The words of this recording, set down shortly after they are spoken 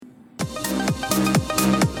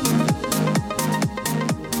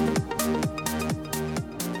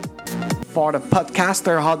for the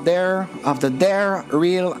podcaster out there of the Dare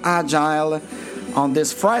Real Agile on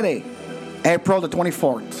this Friday, April the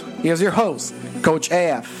 24th. Here's your host, Coach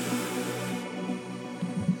AF.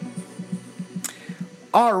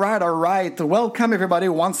 All right. Welcome, everybody,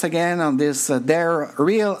 once again on this Dare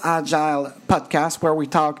Real Agile podcast where we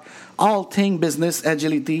talk all things business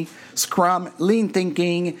agility, Scrum, lean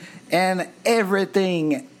thinking, and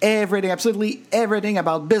everything, absolutely everything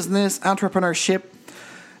about business, entrepreneurship,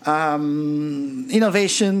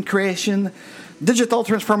 innovation, creation, digital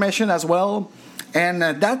transformation as well. And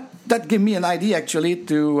that gave me an idea, actually,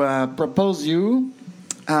 to propose you.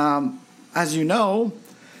 As you know,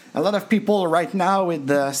 a lot of people right now with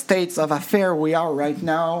the states of affair we are right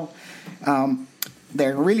now,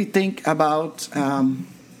 they really think about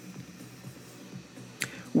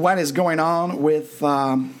what is going on with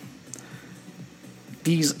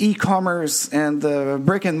these e-commerce and the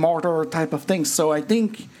brick and mortar type of things. So I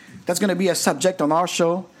think that's going to be a subject on our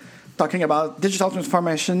show, talking about digital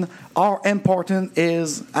transformation. How important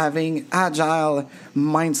is having agile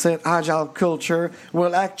mindset, agile culture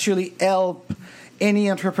will actually help any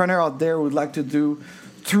entrepreneur out there who would like to do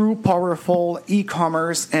through powerful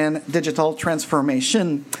e-commerce and digital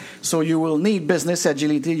transformation. So you will need business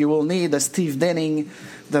agility, you will need the Steve Denning,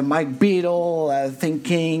 the Mike Beadle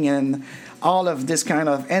thinking, and all of this kind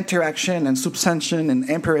of interaction and substantion and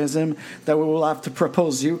empirism that we will have to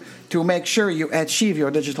propose you to make sure you achieve your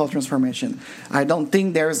digital transformation. I don't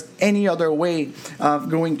think there's any other way of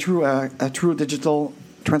going through a true digital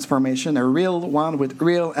transformation, a real one with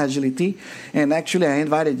real agility. And actually, I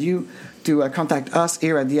invited you to contact us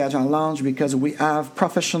here at the Agile Lounge because we have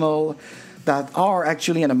professionals that are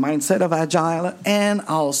actually in a mindset of agile and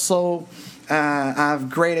also have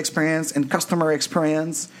great experience in customer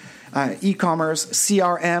experience, e-commerce,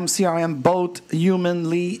 CRM, both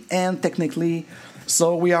humanly and technically.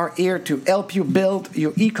 So we are here to help you build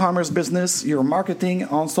your e-commerce business, your marketing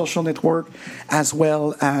on social network, as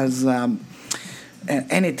well as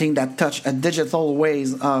anything that touch a digital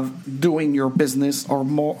ways of doing your business or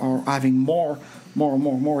more, or having more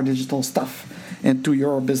digital stuff into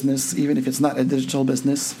your business, even if it's not a digital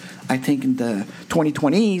business. I think in the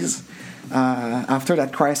 2020s, after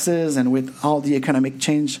that crisis and with all the economic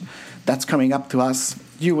change that's coming up to us,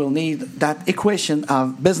 you will need that equation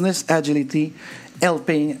of business agility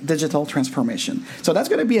helping digital transformation. So that's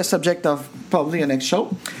going to be a subject of probably a next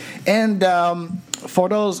show. And for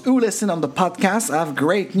those who listen on the podcast, I have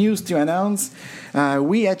great news to announce.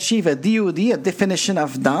 We achieve a DOD, a definition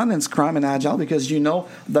of done in Scrum and Agile, because you know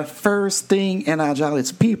the first thing in Agile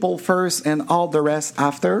is people first and all the rest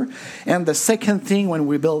after. And the second thing when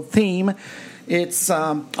we build theme, it's,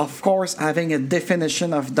 of course, having a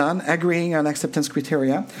definition of done, agreeing on acceptance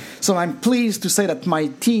criteria. So I'm pleased to say that my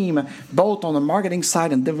team, both on the marketing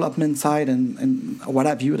side and development side and what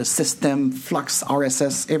have you, the system, Flux,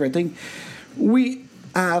 RSS, everything, we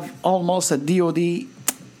have almost a DOD.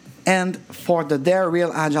 And for the Dare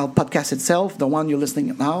Real Agile podcast itself, the one you're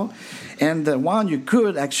listening to now, and the one you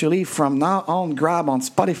could actually from now on grab on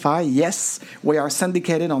Spotify. Yes, we are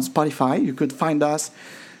syndicated on Spotify. You could find us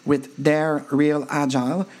with Dare Real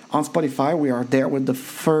Agile on Spotify. We are there with the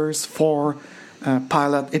first 4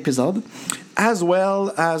 pilot episode, as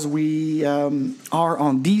well as we are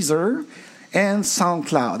on Deezer and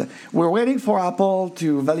SoundCloud. We're waiting for Apple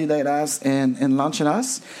to validate us and launching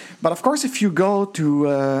us. But of course, if you go to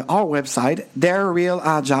our website, Dare Real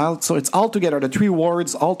Agile, so it's all together, the 3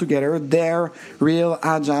 words all together,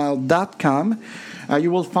 darerealagile.com. You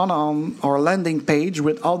will find on our landing page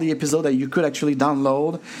with all the episodes that you could actually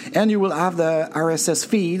download, and you will have the RSS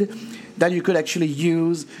feed that you could actually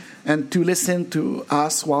use and to listen to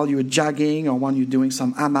us while you're jogging or when you're doing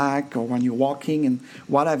some hammock or when you're walking and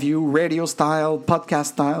what have you, radio style, podcast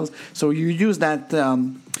styles. So you use that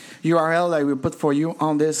URL that we put for you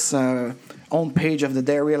on this own page of the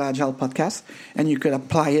Dare Real Agile podcast, and you could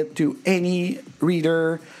apply it to any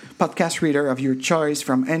podcast reader of your choice,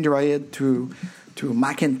 from Android to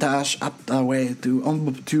Macintosh, up the way to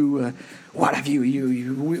what have you.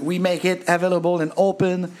 We make it available and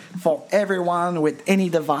open for everyone with any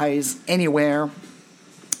device, anywhere.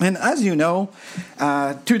 And as you know,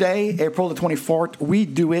 today, April the 24th, we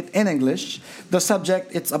do it in English. The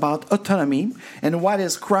subject, it's about autonomy and what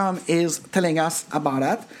is Scrum is telling us about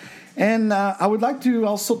that. And I would like to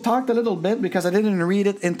also talk a little bit, because I didn't read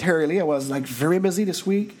it entirely. I was very busy this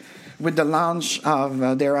week with the launch of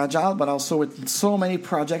Dare Agile, but also with so many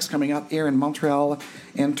projects coming up here in Montreal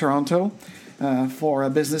and Toronto for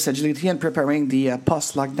business agility and preparing the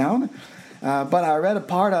post-lockdown. But I read a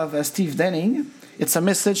part of Steve Denning, it's a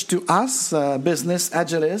message to us, business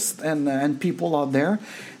agilists and people out there.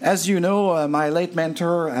 As you know, my late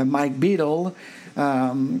mentor, Mike Beadle,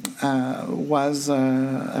 was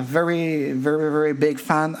a very, very, very big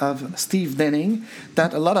fan of Steve Denning,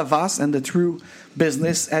 that a lot of us in the true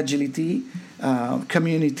business agility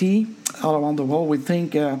community all around the world, we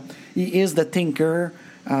think he is the thinker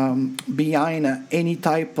behind any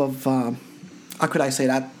type of, how could I say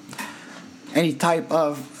that? Any type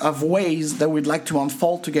of ways that we'd like to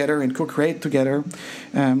unfold together and co-create together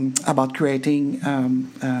about creating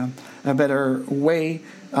a better way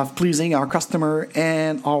of pleasing our customer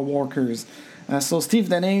and our workers. So Steve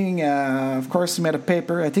Denning, of course, made a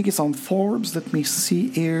paper. I think it's on Forbes. Let me see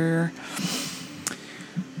here.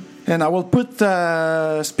 And I will put,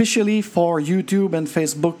 especially for YouTube and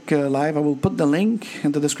Facebook Live, I will put the link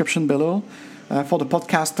in the description below for the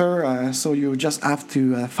podcaster. So you just have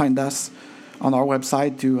to find us on our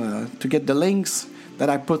website to get the links that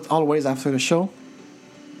I put always after the show.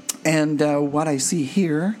 And what I see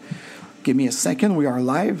here, give me a second, we are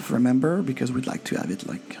live, remember, because we'd like to have it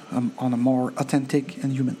like on a more authentic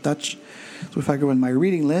and human touch. So if I go in my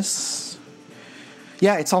reading list,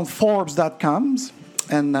 yeah, it's on Forbes.com,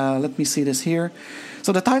 and let me see this here.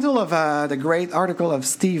 So the title of the great article of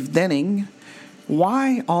Steve Denning,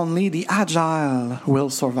 Why Only the Agile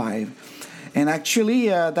Will Survive. And actually,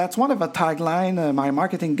 that's one of a tagline. My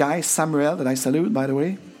marketing guy, Samuel, that I salute, by the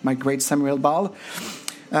way, my great Samuel Ball,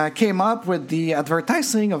 came up with the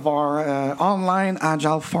advertising of our online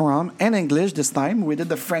Agile Forum in English this time. We did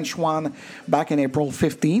the French one back in April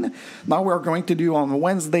 15. Now we're going to do on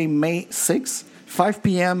Wednesday, May 6, 5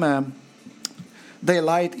 p.m.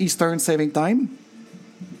 Daylight Eastern Saving Time.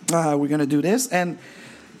 We're going to do this. And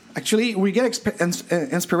actually, we get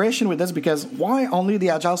inspiration with this because why only the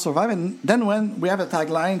Agile survive? And then when we have a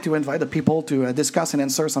tagline to invite the people to discuss and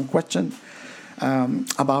answer some questions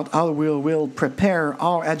about how we'll prepare,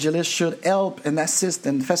 how Agilists should help and assist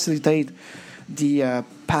and facilitate the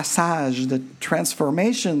passage, the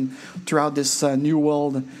transformation throughout this new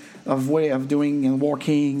world of way of doing and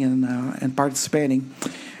working and participating.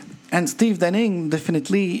 And Steve Denning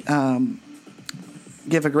definitely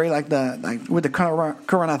give a great with the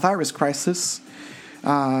coronavirus crisis.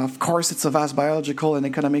 Of course, it's a vast biological and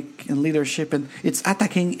economic and leadership, and it's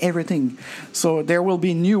attacking everything. So there will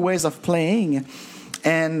be new ways of playing,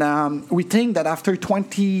 and we think that after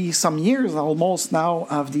 20-some years almost now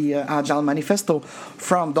of the Agile Manifesto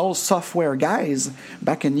from those software guys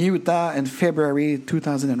back in Utah in February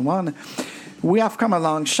 2001, we have come a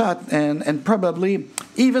long shot, and probably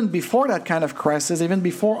even before that kind of crisis, even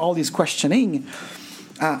before all this questioning,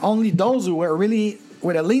 only those who were really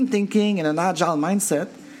with a lean thinking and an agile mindset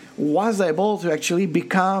was able to actually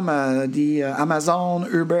become the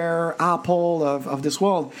Amazon, Uber, Apple of this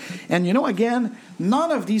world. And again,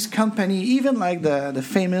 none of these companies, even like the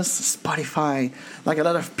famous Spotify, like a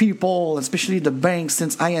lot of people, especially the banks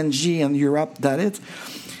since ING in Europe,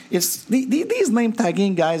 it's these name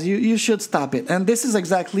tagging guys, you should stop it. And this is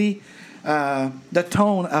exactly the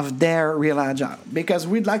tone of their Real Agile, because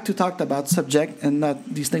we'd like to talk about subject and not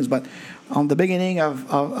these things. But on the beginning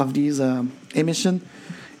of these emission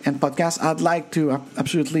and podcasts, I'd like to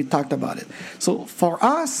absolutely talk about it. So for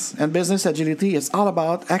us and business agility, it's all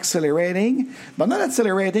about accelerating, but not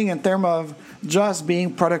accelerating in terms of just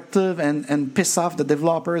being productive and piss off the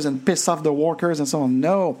developers and piss off the workers and so on.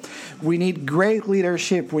 No, we need great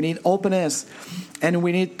leadership, we need openness, and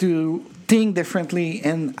we need to think differently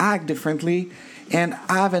and act differently and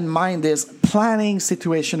have in mind this planning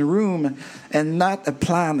situation room and not a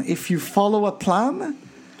plan. If you follow a plan,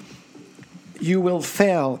 you will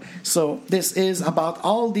fail. So this is about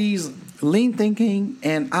all these lean thinking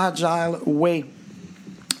and agile way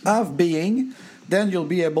of being. Then you'll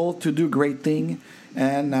be able to do great thing.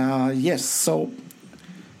 And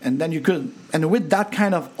and then you could, and with that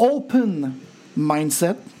kind of open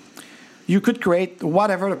mindset, you could create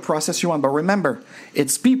whatever the process you want. But remember,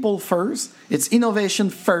 it's people first, it's innovation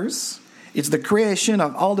first, it's the creation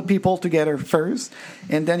of all the people together first,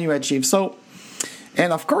 and then you achieve. So,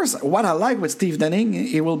 and of course, what I like with Steve Denning,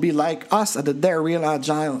 it will be like us at their Real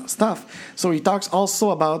Agile stuff. So he talks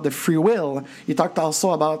also about the free will. He talked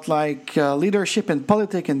also about leadership and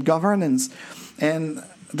politics and governance, and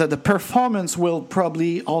the performance will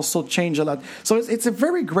probably also change a lot. So it's a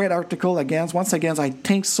very great article. Once again, I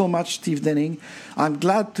thank so much Steve Denning. I'm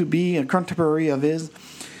glad to be a contemporary of his.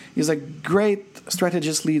 He's a great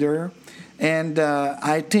strategist leader, and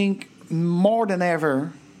I think more than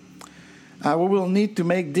ever, we will need to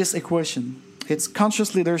make this equation. It's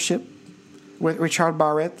conscious leadership with Richard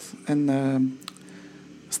Barrett and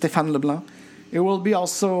Stéphane Leblanc, It will be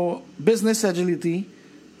also business agility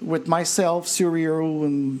with myself, Suryo,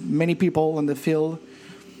 and many people in the field,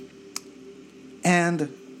 and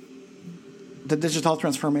the digital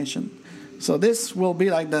transformation. So this will be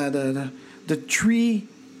like the three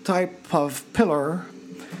type of pillar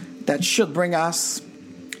that should bring us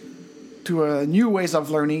to new ways of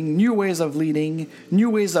learning, new ways of leading, new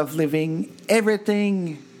ways of living.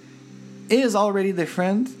 Everything is already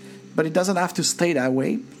different, but it doesn't have to stay that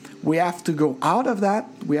way. We have to go out of that.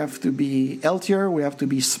 We have to be healthier. We have to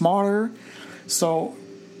be smarter. So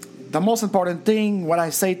the most important thing, what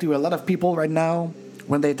I say to a lot of people right now,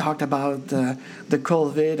 when they talked about the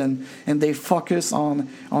COVID and they focus on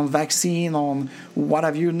vaccine, on what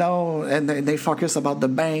have you know, and they focus about the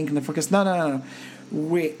bank, and they focus, no.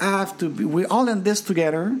 We have to be, we're all in this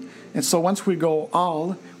together. And so once we go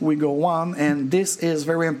all, we go one. And this is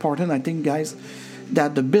very important, I think, guys,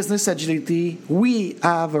 that the business agility, we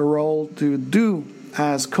have a role to do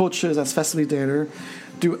as coaches, as facilitator,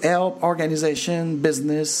 to help organization,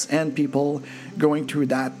 business, and people going through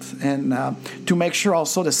that. And to make sure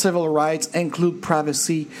also the civil rights include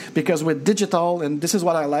privacy, because with digital, and this is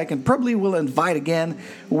what I like, and probably we'll invite again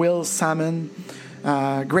Will Salmon,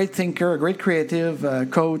 great thinker, a great creative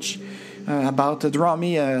coach, about to draw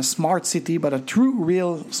me a smart city, but a true,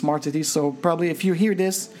 real smart city. So probably if you hear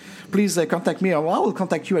this, please contact me, or I will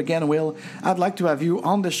contact you again, Will. I'd like to have you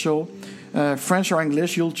on the show, French or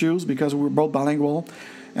English, you'll choose, because we're both bilingual,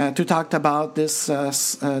 to talk about this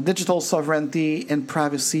digital sovereignty and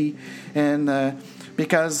privacy, and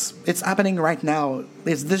because it's happening right now.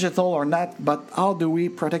 It's digital or not, but how do we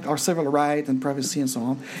protect our civil rights and privacy and so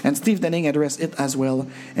on? And Steve Denning addressed it as well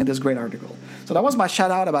in this great article. So that was my shout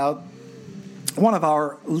out about one of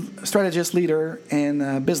our strategist leader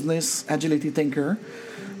and business agility thinker,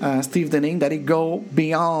 Steve Denning, that he go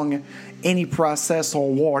beyond any process or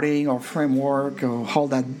wording or framework or all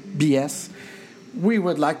that BS. We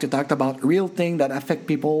would like to talk about real things that affect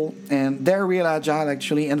people, and they're real agile,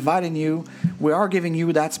 actually, inviting you. We are giving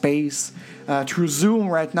you that space through Zoom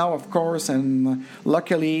right now, of course, and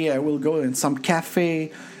luckily we'll go in some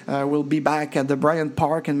cafe. We'll be back at the Bryant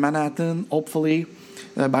Park in Manhattan, hopefully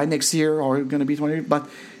by next year, or it's going to be 20 years. But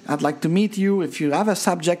I'd like to meet you. If you have a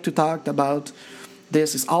subject to talk about,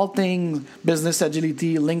 this is all things business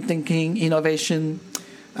agility, link thinking, innovation,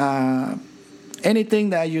 anything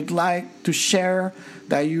that you'd like to share,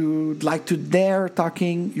 that you'd like to dare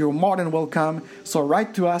talking, you're more than welcome. So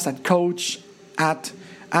write to us at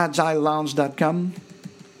coach@agilelaunch.com,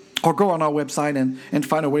 or go on our website and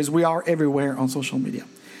find our ways. We are everywhere on social media.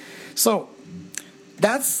 So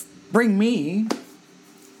that's bring me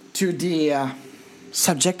to the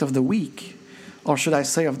subject of the week, or should I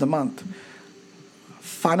say of the month.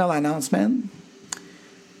 Final announcement.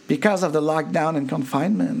 Because of the lockdown and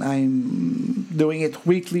confinement, I'm doing it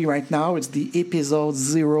weekly right now. It's the episode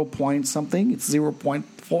 0 point something. It's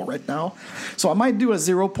 0.4 right now. So I might do a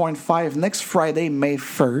 0.5 next Friday, May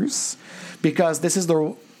 1st, because this is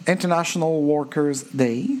the International Workers'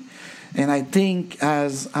 Day. And I think,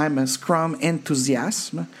 as I'm a Scrum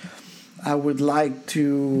enthusiast, I would like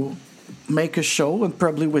to make a show, and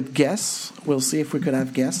probably with guests, we'll see if we could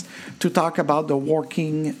have guests, to talk about the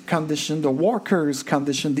working condition, the workers'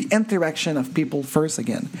 condition, the interaction of people first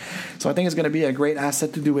again. So I think it's going to be a great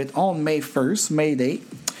asset to do it on May 1st, May Day.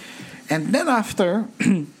 And then after,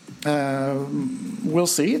 we'll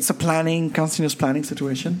see. It's a continuous planning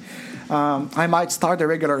situation. I might start a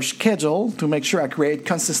regular schedule to make sure I create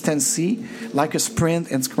consistency, like a sprint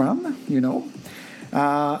and Scrum,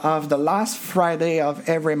 of the last Friday of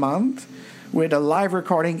every month, with a live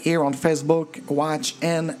recording here on Facebook, Watch,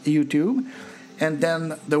 and YouTube. And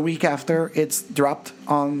then the week after, it's dropped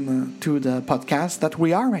on to the podcast that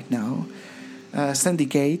we are right now,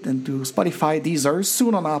 Syndicate, and to Spotify, Deezer,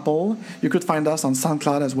 soon on Apple. You could find us on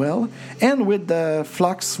SoundCloud as well. And with the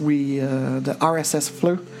Flux, the RSS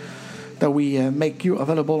flow that we make you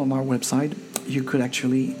available on our website, you could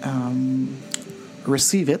actually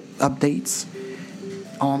receive it, updates,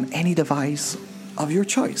 on any device of your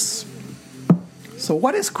choice. So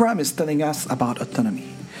what is Scrum is telling us about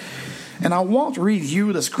autonomy? And I won't read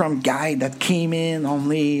you the Scrum guide that came in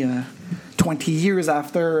only 20 years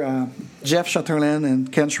after Jeff Sutherland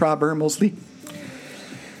and Ken Schreiber mostly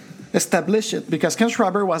established it, because Ken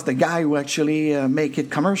Schreiber was the guy who actually make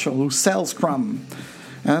it commercial, who sells Scrum.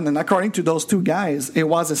 And according to those two guys, it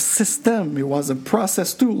was a system, it was a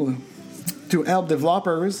process tool to help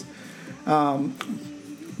developers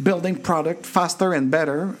building product faster and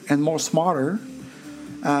better and more smarter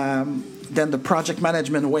than the project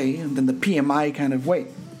management way and than the PMI kind of way.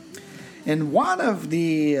 And one of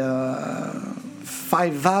the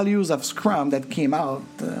 5 values of Scrum that came out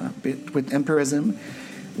with Empirism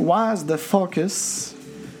was the focus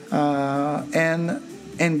and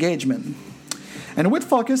engagement. And with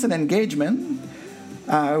focus and engagement,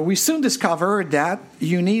 we soon discovered that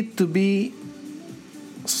you need to be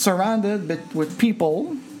surrounded with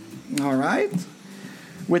people, all right,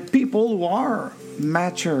 with people who are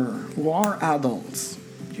mature, who are adults.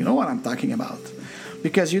 You know what I'm talking about.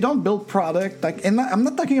 Because you don't build product, like, and I'm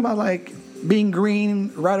not talking about like being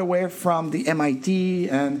green right away from the MIT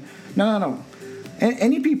and no.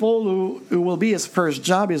 Any people who will be his first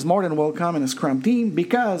job is more than welcome in a Scrum team,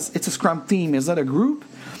 because it's a Scrum team, it's not a group.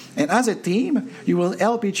 And as a team, you will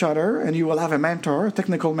help each other, and you will have a mentor, a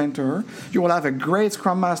technical mentor. You will have a great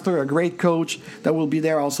Scrum Master, a great coach that will be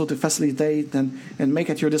there also to facilitate and make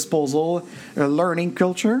at your disposal a learning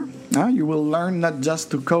culture. You will learn not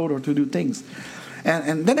just to code or to do things.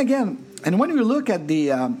 And then again, and when we look at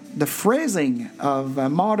the phrasing of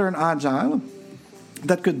modern agile,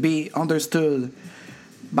 that could be understood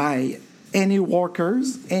by any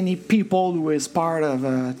workers, any people who is part of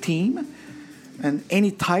a team, and any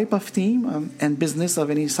type of team and business of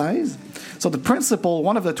any size. So the principle,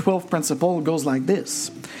 one of the 12 principles goes like this.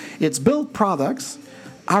 It's build products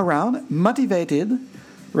around motivated,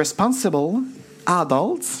 responsible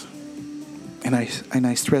adults, and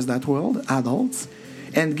I stress that word, adults,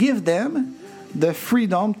 and give them the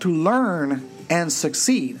freedom to learn and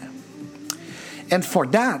succeed. And for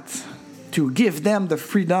that, to give them the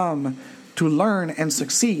freedom to learn and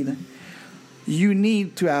succeed, you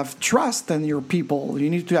need to have trust in your people. You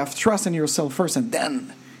need to have trust in yourself first, and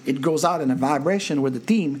then it goes out in a vibration with the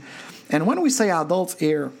team. And when we say adults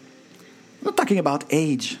here, we're not talking about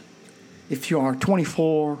age. If you are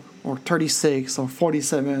 24 or 36 or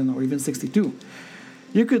 47 or even 62,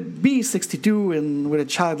 you could be 62 with a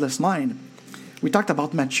childless mind. We talked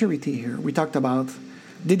about maturity here. We talked about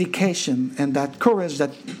dedication and that courage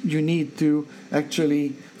that you need to actually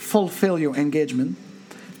fulfill your engagement,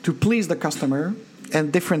 to please the customer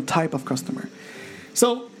and different type of customer.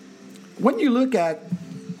 So when you look at,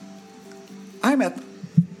 I'm at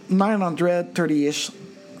 930-ish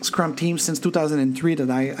Scrum teams since 2003 that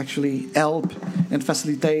I actually help and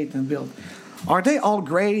facilitate and build. Are they all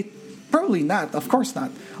great? Probably not. Of course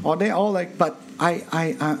not. Are they all like, but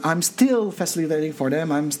I'm still facilitating for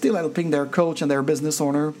them. I'm still helping their coach and their business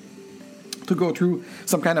owner to go through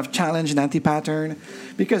some kind of challenge and anti-pattern,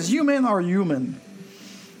 because human are human.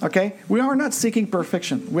 Okay? We are not seeking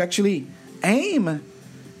perfection. We actually aim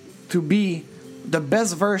to be the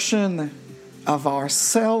best version of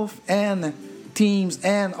ourselves and teams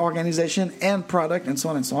and organization and product and so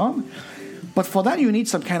on and so on. But for that, you need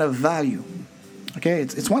some kind of value. Okay?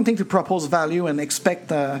 It's one thing to propose value and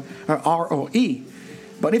expect a ROE.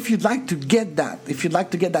 But if you'd like to get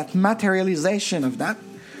that materialization of that,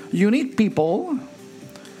 you need people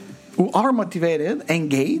who are motivated,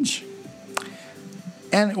 engaged,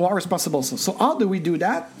 and who are responsible. So how do we do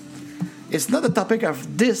that? It's not the topic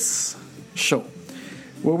of this show.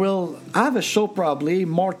 We will have a show probably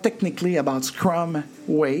more technically about Scrum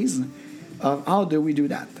ways of how do we do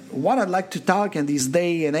that. What I'd like to talk in this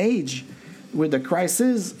day and age with the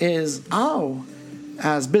crisis is how,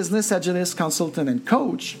 as business agilist, consultant, and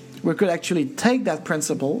coach, we could actually take that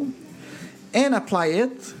principle and apply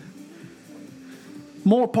it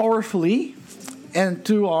more powerfully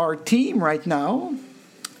into our team right now,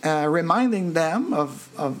 reminding them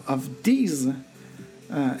of these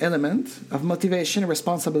elements of motivation,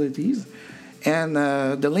 responsibilities, and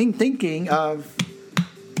the lean thinking of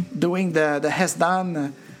doing the has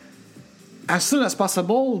done as soon as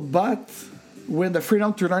possible, but with the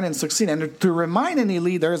freedom to learn and succeed. And to remind any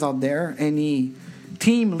leaders out there, any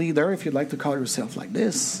team leader, if you'd like to call yourself like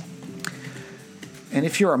this, and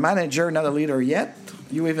if you're a manager, not a leader yet,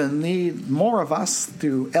 you even need more of us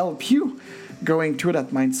to help you going through that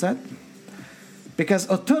mindset. Because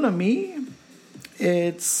autonomy,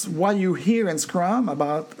 it's what you hear in Scrum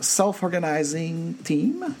about self-organizing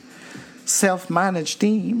team, self-managed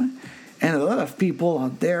team, and a lot of people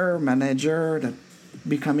out there, manager, that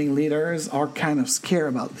becoming leaders, are kind of scared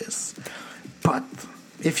about this. But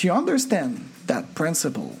if you understand that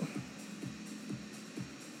principle,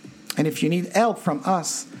 and if you need help from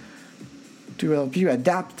us to help you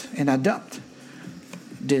adapt and adopt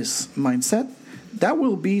this mindset, that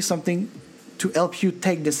will be something to help you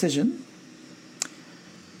take decision,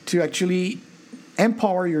 to actually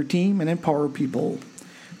empower your team and empower people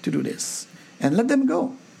to do this. And let them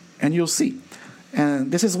go, and you'll see.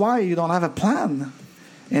 And this is why you don't have a plan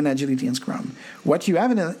in Agility and Scrum. What you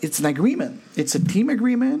have, it's an agreement. It's a team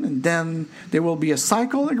agreement, and then there will be a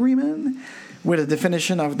cycle agreement with a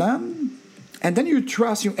definition of them, And then you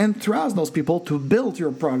entrust those people to build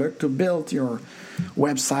your product, to build your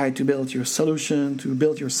website, to build your solution, to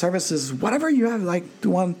build your services, whatever you have like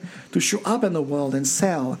to want to show up in the world and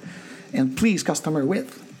sell and please customer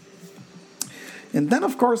with. And then,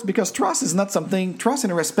 of course, because trust is not something, trust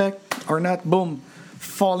and respect are not, boom,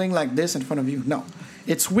 falling like this in front of you. No.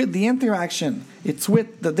 It's with the interaction. It's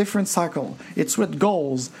with the different cycle. It's with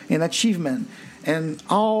goals and achievement and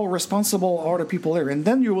how responsible are the people there. And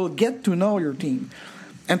then you will get to know your team.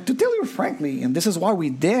 And to tell you frankly, and this is why we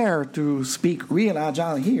dare to speak real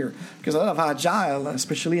agile here, because a lot of agile,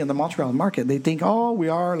 especially in the Montreal market, they think, oh, we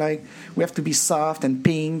have to be soft and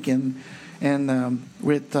pink and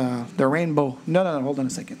with the rainbow. No, hold on a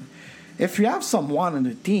second. If you have someone on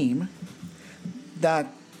the team that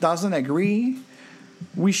doesn't agree,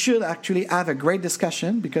 we should actually have a great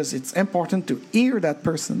discussion, because it's important to hear that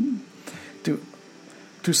person,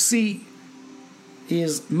 to see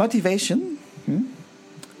his motivation,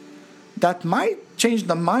 that might change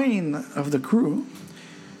the mind of the crew,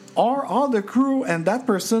 or all the crew and that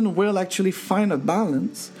person will actually find a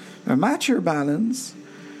balance, a mature balance,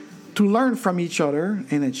 to learn from each other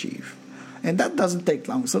and achieve. And that doesn't take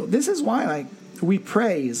long. So this is why we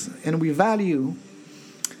praise and we value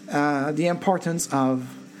the importance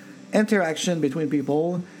of interaction between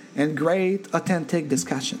people and great, authentic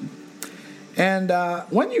discussion. And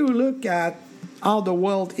when you look at how the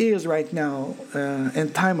world is right now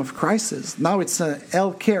in time of crisis, now it's a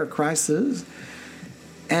healthcare crisis,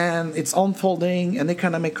 and it's unfolding an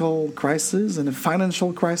economical crisis and a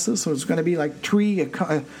financial crisis. So it's going to be like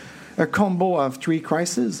a combo of three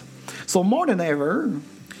crises. So more than ever,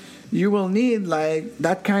 you will need like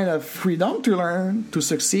that kind of freedom to learn, to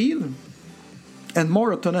succeed, and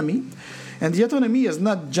more autonomy. And the autonomy is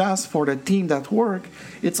not just for the team that work,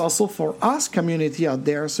 it's also for us community out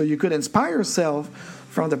there. So you could inspire yourself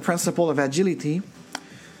from the principle of agility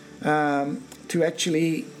to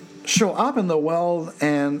actually show up in the world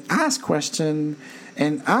and ask questions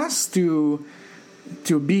and ask to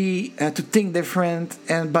think different,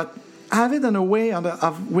 but have it in a way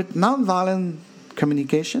with nonviolent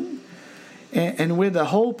communication and with the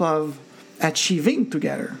hope of achieving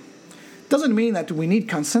together. Doesn't mean that we need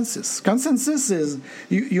consensus. Consensus is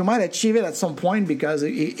you might achieve it at some point because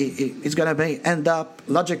it's going to end up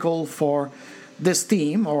logical for this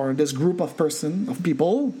team or this group of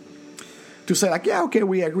people to say like, yeah, okay,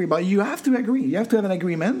 we agree. But you have to agree. You have to have an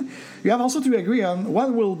agreement. You have also to agree on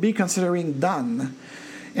what will be considering done.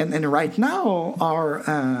 And right now,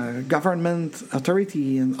 our government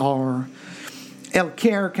authority and our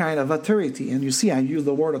healthcare kind of authority, and you see I use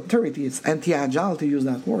the word authority, it's anti-agile to use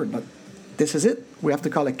that word, but this is it. We have to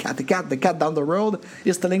call a cat a cat. The cat down the road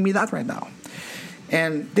is telling me that right now.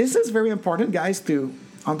 And this is very important, guys, to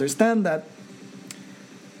understand that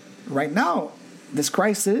right now, this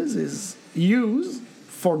crisis is used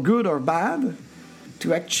for good or bad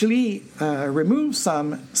to actually remove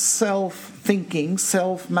some self-thinking,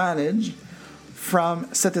 self-managed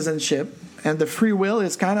from citizenship. And the free will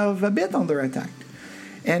is kind of a bit under attack.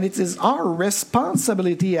 And it is our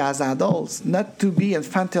responsibility as adults not to be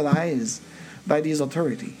infantilized by these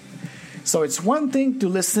authority. So it's one thing to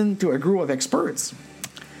listen to a group of experts.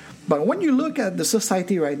 But when you look at the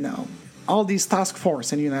society right now, all these task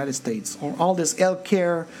force in the United States, or all this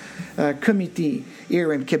healthcare committee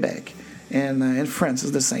here in Quebec, and in France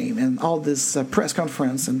is the same, and all this press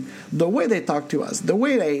conference, and the way they talk to us, the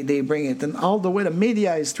way they bring it, and all the way the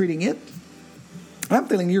media is treating it, I'm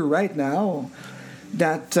telling you right now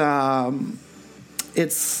that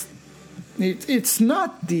it's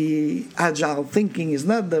not the agile thinking, it's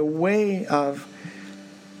not the way of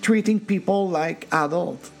treating people like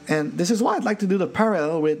adults. And this is why I'd like to do the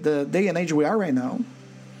parallel with the day and age we are right now.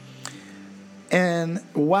 And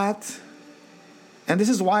this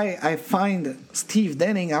is why I find Steve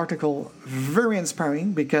Denning article very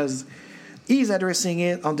inspiring, because he's addressing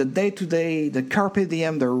it on the day-to-day, the carpe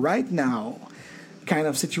diem, the right now kind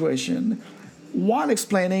of situation, while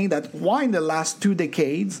explaining that why in the last 2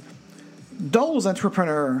 decades, those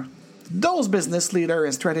entrepreneurs, those business leaders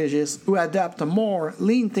and strategists who adopt a more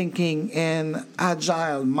lean thinking and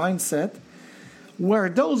agile mindset were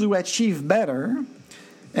those who achieved better,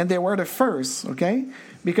 and they were the first, okay?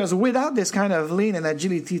 Because without this kind of lean and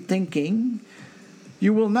agility thinking,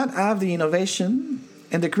 you will not have the innovation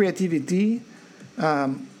and the creativity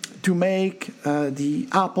to make the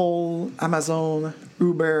Apple, Amazon,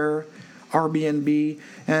 Uber, Airbnb,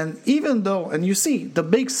 and even though, and you see, the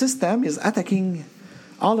big system is attacking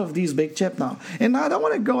all of these big chips now. And I don't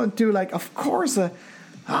want to go into like, of course, the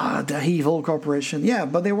evil corporation. Yeah,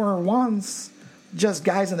 but they were once just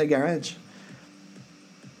guys in the garage.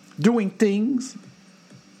 doing things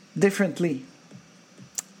differently.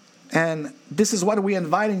 And this is what we're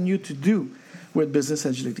inviting you to do with Business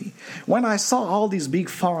Agility. When I saw all these big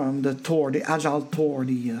forums, the Tour, the Agile Tour,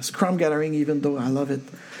 the Scrum Gathering, even though I love it,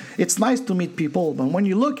 it's nice to meet people. But when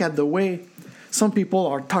you look at the way some people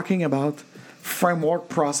are talking about framework,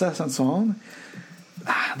 process, and so on,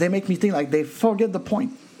 they make me think like they forget the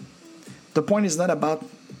point. The point is not about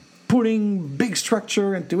putting big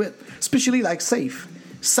structure into it, especially like SAFe.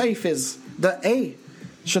 SAFe is the A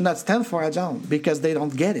should not stand for Agile because they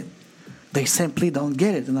don't get it. They simply don't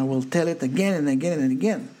get it, and I will tell it again and again and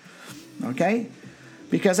again. Okay?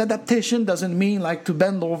 Because adaptation doesn't mean like to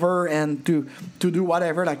bend over and to do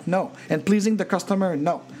whatever, like no. And pleasing the customer,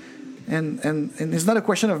 no. And it's not a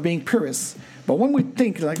question of being purist. But when we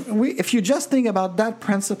think, if you just think about that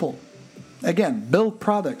principle, again, build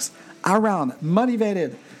products around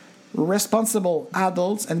motivated, responsible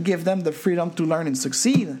adults and give them the freedom to learn and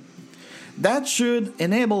succeed, that should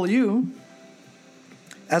enable you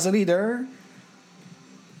as a leader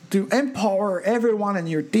to empower everyone in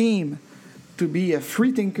your team to be a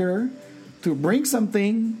free thinker, to bring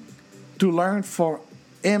something to learn for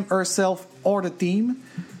him, herself, or the team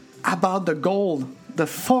about the goal, the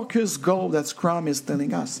focused goal that Scrum is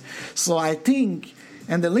telling us. So I think,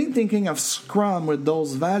 and the lean thinking of Scrum with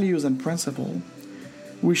those values and principles,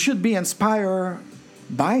 we should be inspired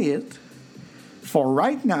by it for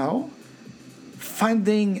right now,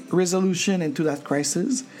 finding resolution into that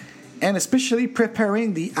crisis, and especially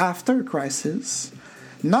preparing the after crisis,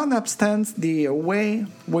 nonobstant the way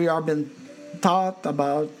we are being taught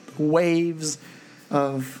about waves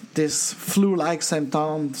of this flu-like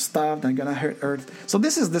symptom stuff that's gonna hurt Earth. So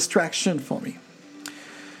this is distraction for me.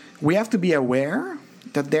 We have to be aware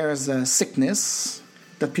that there's a sickness,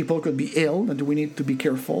 that people could be ill, and we need to be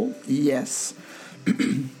careful. Yes.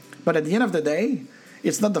 But at the end of the day,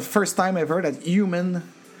 it's not the first time ever that human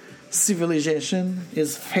civilization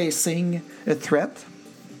is facing a threat.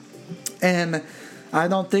 And I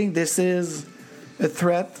don't think this is a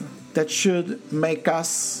threat that should make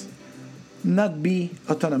us not be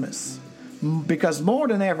autonomous. Because more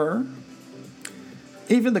than ever,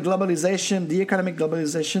 even the globalization, the economic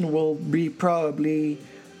globalization will be probably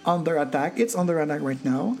under attack. It's under attack right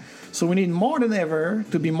now. So we need more than ever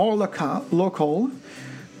to be more local,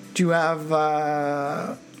 to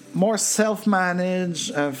have more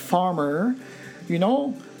self-managed farmer,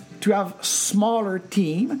 to have smaller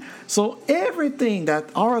team. So everything that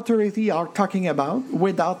our authority are talking about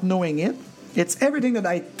without knowing it, it's everything that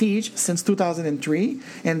I teach since 2003.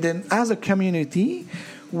 And then as a community,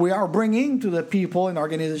 we are bringing to the people in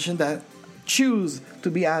organization that choose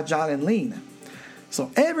to be agile and lean.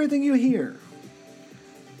 So everything you hear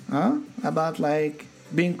about like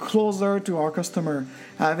being closer to our customer,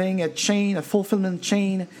 having a fulfillment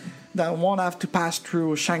chain that won't have to pass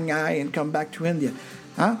through Shanghai and come back to India,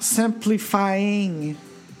 simplifying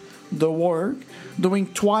the work, doing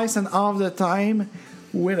twice and half the time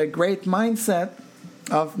with a great mindset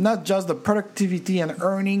of not just the productivity and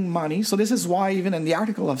earning money. So this is why even in the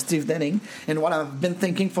article of Steve Denning and what I've been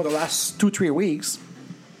thinking for the last 2-3 weeks,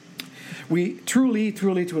 we truly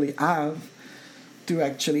have to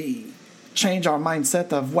actually change our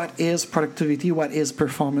mindset of what is productivity, what is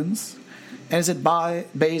performance, and is it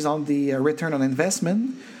based on the return on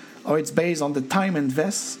investment, or it's based on the time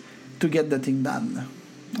invest to get the thing done.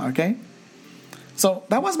 Okay? So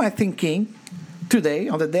that was my thinking today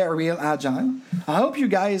on the Dare Real Agile. I hope you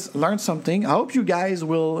guys learned something. I hope you guys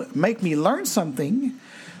will make me learn something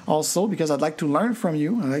also, because I'd like to learn from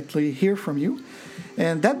you. I'd like to hear from you.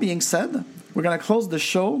 And that being said, we're going to close the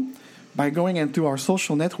show by going into our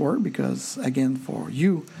social network, because again, for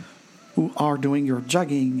you who are doing your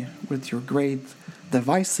jogging with your great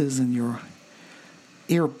devices and your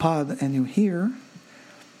earpod and you hear,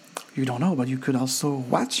 you don't know, but you could also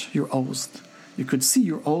watch your host. You could see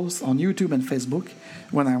your host on YouTube and Facebook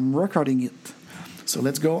when I'm recording it. So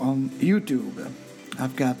let's go on YouTube.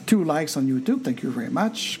 I've got 2 likes on YouTube. Thank you very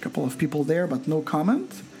much. A couple of people there, but no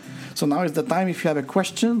comment. So now is the time. If you have a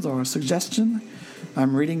question or a suggestion,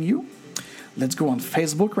 I'm reading you. Let's go on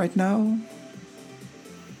Facebook right now.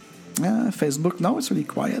 Facebook, no, it's really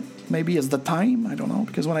quiet. Maybe it's the time, I don't know,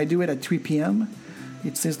 because when I do it at 3 p.m.,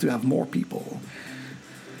 it seems to have more people.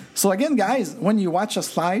 So again, guys, when you watch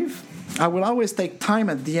us live, I will always take time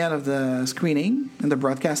at the end of the screening and the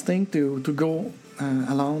broadcasting to go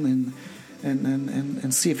along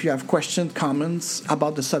and see if you have questions, comments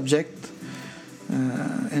about the subject,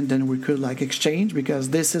 and then we could exchange, because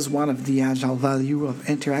this is one of the agile value of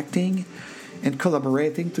interacting and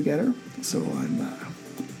collaborating together. So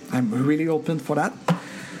I'm really open for that.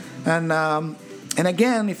 And And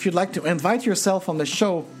again, if you'd like to invite yourself on the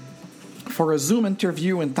show for a Zoom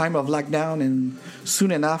interview in time of lockdown, and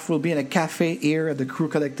soon enough we'll be in a cafe here at the Crew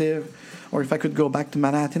Collective, or if I could go back to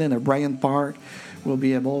Manhattan in a Bryant Park, we'll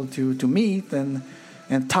be able to meet and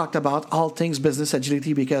talk about all things business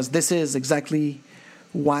agility, because this is exactly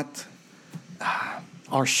what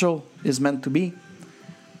our show is meant to be,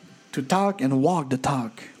 to talk and walk the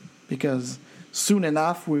talk, because soon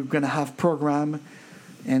enough we're going to have program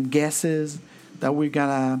and guesses that we're going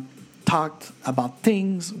to talk about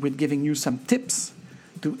things with giving you some tips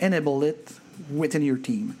to enable it within your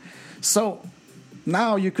team. So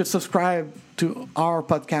now you could subscribe to our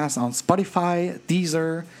podcast on Spotify,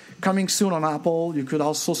 Deezer, coming soon on Apple. You could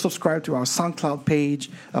also subscribe to our SoundCloud page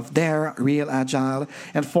of Dare Real Agile.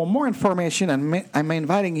 And for more information, I'm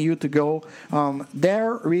inviting you to go on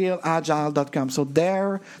darerealagile.com. So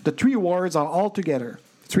Dare, the three words are all together.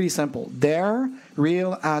 Three simple.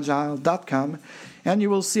 darerealagile.com. And you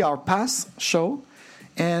will see our past show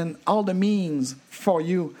and all the means for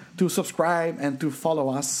you to subscribe and to follow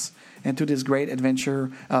us into this great adventure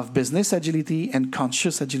of business agility and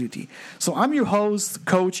conscious agility. So I'm your host,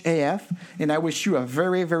 Coach AF, and I wish you a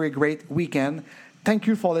very, very great weekend. Thank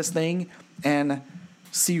you for listening, and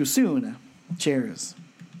see you soon. Cheers.